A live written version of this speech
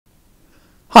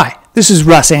this is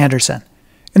Russ Anderson.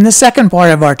 In the second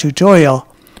part of our tutorial,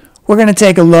 we're going to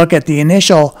take a look at the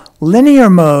initial linear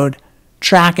mode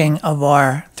tracking of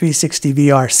our 360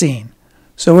 VR scene.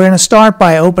 So we're going to start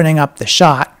by opening up the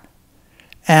shot.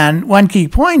 And one key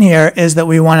point here is that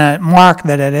we want to mark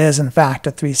that it is in fact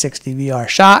a 360 VR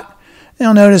shot.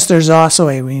 You'll notice there's also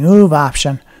a remove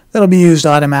option that'll be used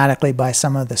automatically by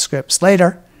some of the scripts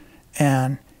later.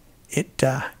 And it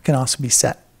can also be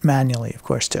set manually, of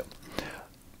course, too.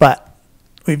 But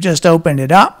we've just opened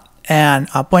it up, and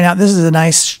I'll point out this is a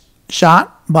nice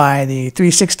shot by the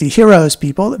 360 Heroes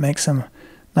people that make some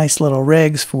nice little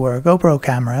rigs for GoPro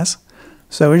cameras.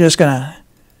 So we're just going to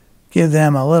give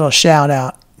them a little shout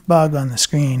out bug on the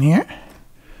screen here.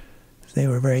 They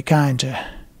were very kind to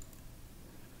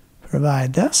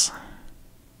provide this.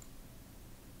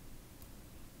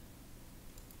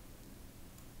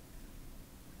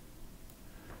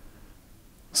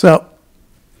 So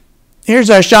here's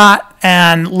our shot,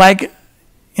 and like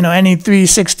any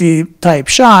 360 type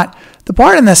shot, the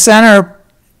part in the center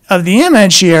of the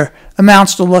image here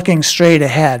amounts to looking straight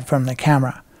ahead from the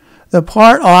camera. The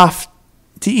part off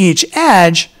to each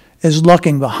edge is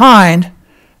looking behind,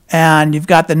 and you've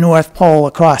got the North Pole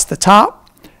across the top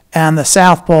and the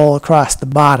South Pole across the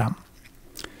bottom.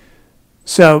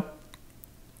 So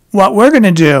what we're going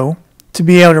to do to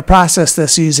be able to process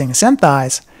this using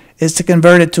SynthEyes is to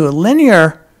convert it to a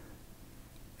linear,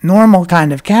 normal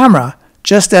kind of camera,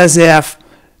 just as if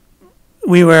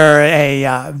we were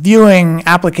a viewing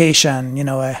application,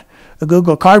 a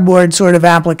Google Cardboard sort of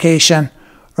application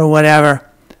or whatever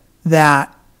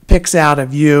that picks out a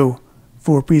view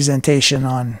for presentation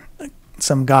on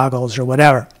some goggles or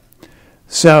whatever.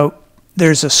 So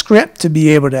there's a script to be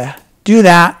able to do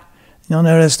that. You'll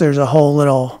notice there's a whole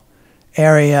little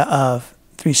area of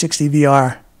 360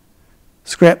 VR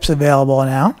scripts available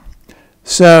now.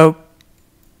 So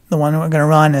the one we're going to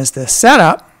run is the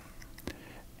setup,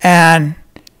 and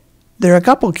there are a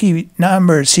couple key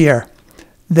numbers here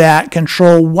that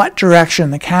control what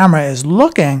direction the camera is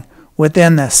looking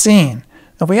within the scene.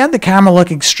 If we had the camera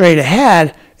looking straight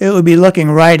ahead, it would be looking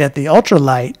right at the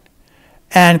ultralight,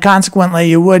 and consequently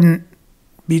you wouldn't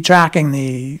be tracking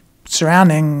the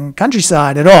surrounding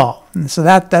countryside at all. And so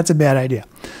that's a bad idea.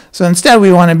 So instead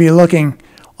we want to be looking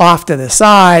off to the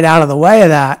side, out of the way of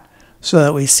that, so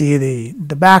that we see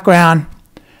the background.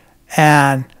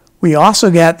 And we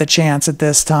also get the chance at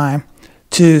this time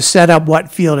to set up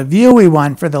what field of view we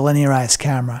want for the linearized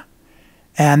camera.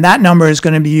 And that number is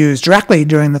going to be used directly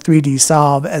during the 3D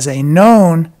solve as a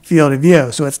known field of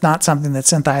view. So it's not something that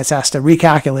SynthEyes has to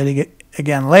recalculate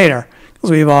again later, because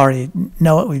we've already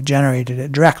know it, we've generated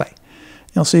it directly.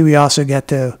 You'll see we also get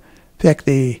to pick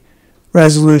the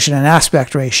resolution and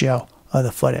aspect ratio of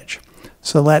the footage.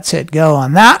 So let's hit go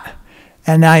on that,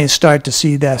 and now you start to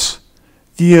see this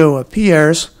view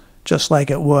appears just like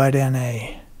it would in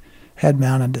a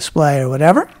head-mounted display or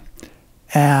whatever.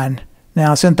 And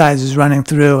now SynthEyes is running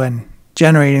through and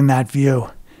generating that view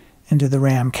into the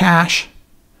RAM cache.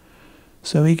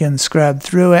 So we can scrub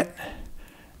through it.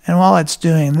 And while it's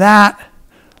doing that,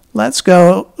 let's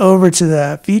go over to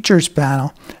the features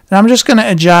panel. And I'm just going to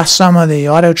adjust some of the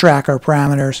auto tracker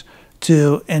parameters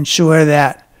to ensure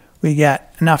that we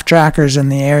get enough trackers in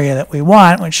the area that we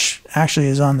want, which actually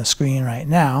is on the screen right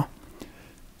now.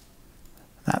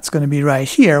 That's going to be right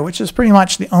here, which is pretty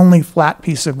much the only flat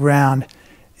piece of ground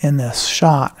in this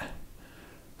shot.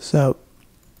 So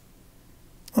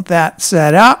with that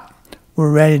set up,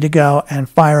 we're ready to go and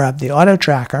fire up the auto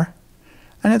tracker.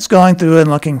 And it's going through and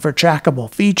looking for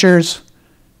trackable features.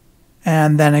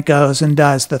 And then it goes and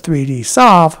does the 3D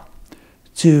solve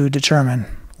to determine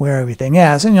where everything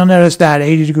is. And you'll notice that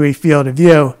 80-degree field of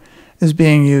view is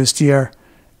being used here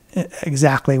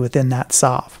exactly within that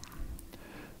solve.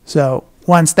 So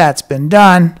once that's been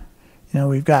done,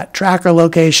 we've got tracker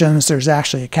locations. There's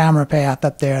actually a camera path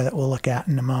up there that we'll look at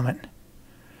in a moment.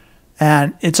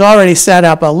 And it's already set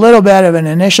up a little bit of an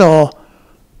initial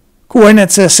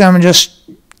coordinate system, just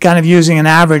kind of using an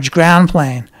average ground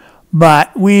plane.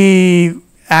 But we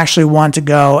actually want to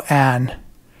go and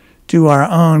do our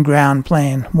own ground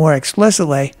plane more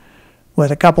explicitly with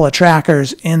a couple of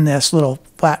trackers in this little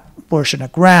flat portion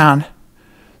of ground.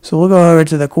 So we'll go over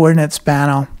to the coordinates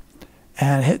panel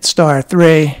and hit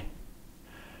 *3.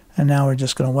 And now we're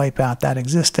just going to wipe out that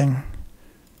existing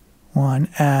one.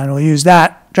 And we'll use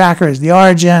that tracker as the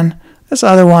origin. This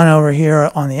other one over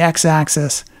here on the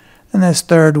x-axis. And this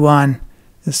third one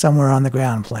is somewhere on the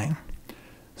ground plane.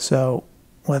 So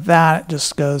with that, it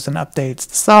just goes and updates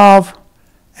the solve.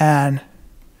 And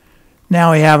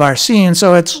now we have our scene.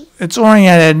 So it's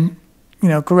oriented,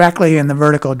 correctly in the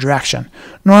vertical direction.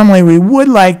 Normally we would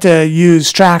like to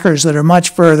use trackers that are much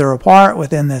further apart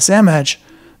within this image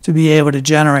to be able to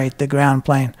generate the ground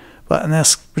plane. But in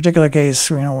this particular case,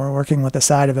 we're working with the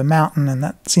side of a mountain, and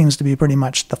that seems to be pretty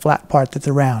much the flat part that's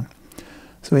around.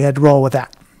 So we had to roll with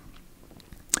that.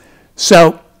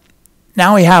 So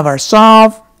now we have our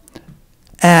solve,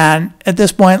 and at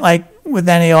this point, like with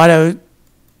any auto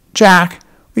track,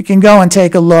 we can go and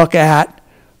take a look at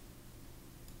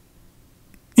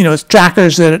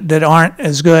trackers that aren't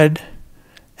as good,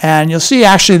 and you'll see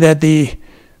actually that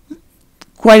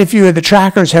quite a few of the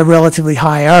trackers have relatively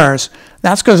high errors.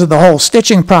 That's because of the whole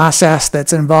stitching process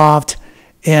that's involved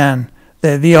in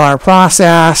the VR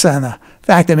process and the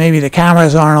fact that maybe the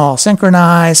cameras aren't all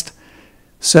synchronized.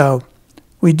 So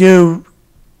we do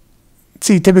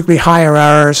see typically higher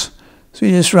errors. So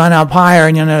you just run up higher,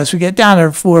 and you'll notice we get down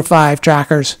to 4 or 5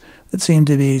 trackers that seem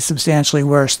to be substantially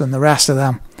worse than the rest of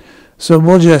them. So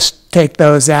we'll just take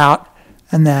those out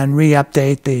and then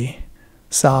re-update the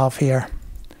solve here.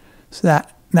 So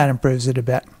that improves it a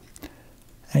bit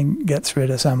and gets rid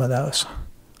of some of those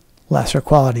lesser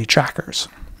quality trackers.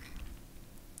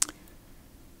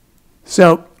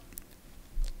 So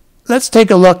let's take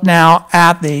a look now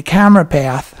at the camera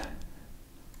path.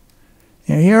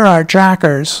 Here are our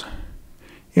trackers.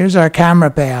 Here's our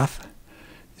camera path.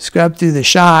 Scrub through the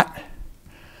shot.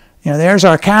 There's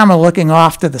our camera looking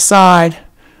off to the side.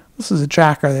 This is a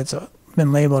tracker that's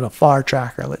been labeled a far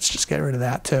tracker. Let's just get rid of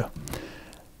that too.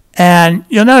 And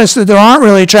you'll notice that there aren't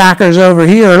really trackers over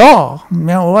here at all. It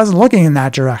wasn't looking in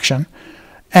that direction.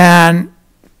 And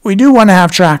we do want to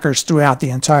have trackers throughout the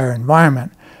entire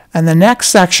environment. And the next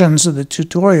sections of the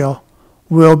tutorial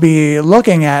will be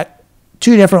looking at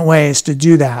 2 different ways to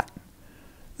do that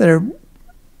are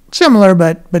similar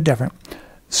but different.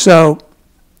 So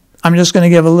I'm just going to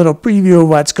give a little preview of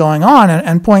what's going on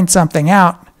and point something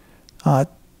out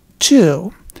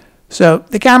too. So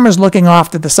the camera's looking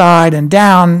off to the side and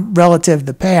down relative to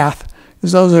the path,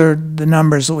 because those are the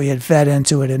numbers that we had fed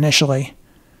into it initially.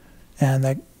 And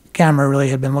the camera really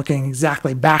had been looking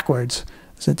exactly backwards,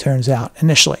 as it turns out,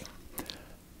 initially.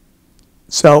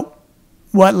 So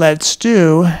what let's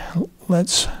do,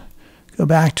 let's go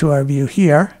back to our view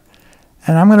here.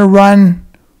 And I'm going to run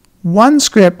one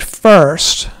script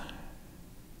first.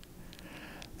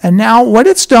 And now what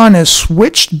it's done is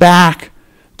switched back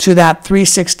to that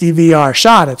 360 VR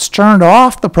shot. It's turned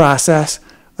off the process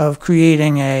of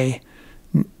creating a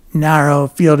narrow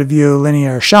field of view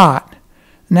linear shot.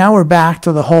 Now we're back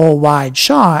to the whole wide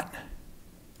shot.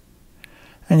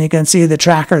 And you can see the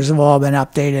trackers have all been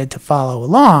updated to follow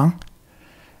along.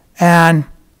 And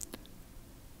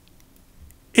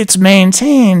it's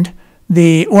maintained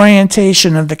the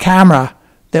orientation of the camera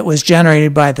that was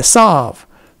generated by the solve,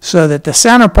 so that the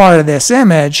center part of this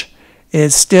image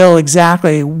is still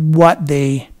exactly what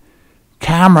the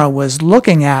camera was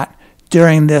looking at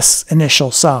during this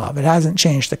initial solve. It hasn't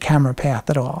changed the camera path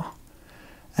at all.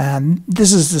 And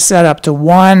this is the setup to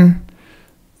one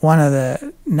of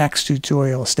the next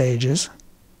tutorial stages.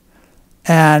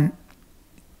 And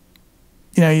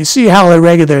you see how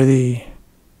irregular the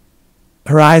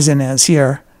horizon is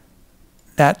here.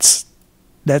 That's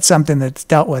something that's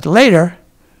dealt with later,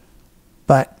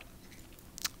 but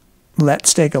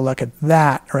let's take a look at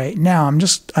that right now. I'm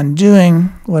just undoing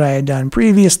what I had done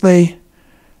previously,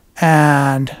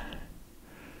 and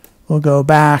we'll go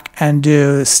back and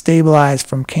do stabilize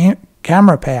from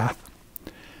camera path.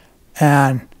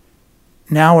 And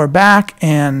now we're back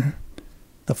in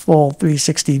the full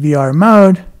 360 VR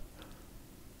mode,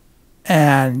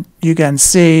 and you can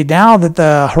see now that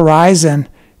the horizon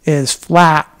is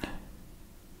flat.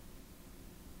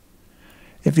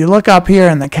 If you look up here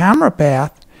in the camera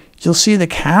path, you'll see the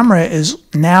camera is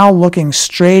now looking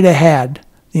straight ahead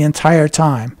the entire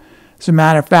time. As a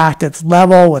matter of fact, it's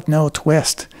level with no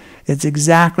twist. It's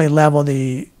exactly level.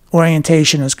 The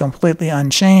orientation is completely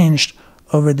unchanged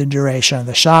over the duration of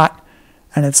the shot,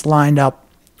 and it's lined up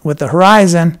with the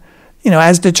horizon,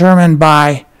 as determined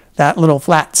by that little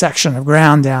flat section of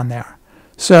ground down there.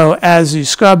 So as you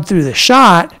scrub through the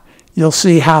shot, you'll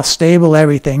see how stable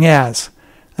everything is.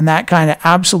 And that kind of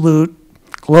absolute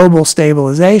global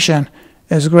stabilization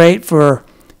is great for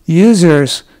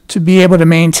users to be able to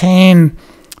maintain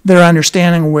their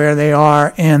understanding of where they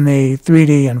are in the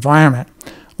 3D environment.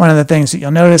 One of the things that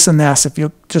you'll notice in this, if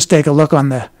you just take a look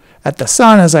at the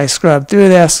sun as I scrub through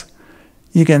this,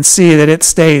 you can see that it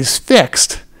stays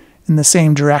fixed in the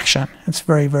same direction. It's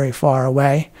very, very far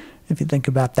away. If you think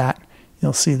about that,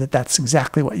 you'll see that that's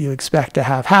exactly what you expect to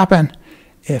have happen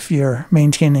if you're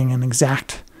maintaining an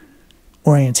exact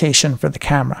orientation for the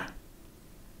camera.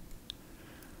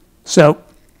 So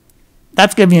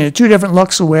that's giving you two different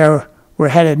looks of where we're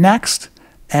headed next.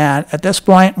 And at this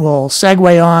point, we'll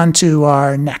segue on to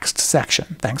our next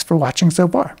section. Thanks for watching so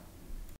far.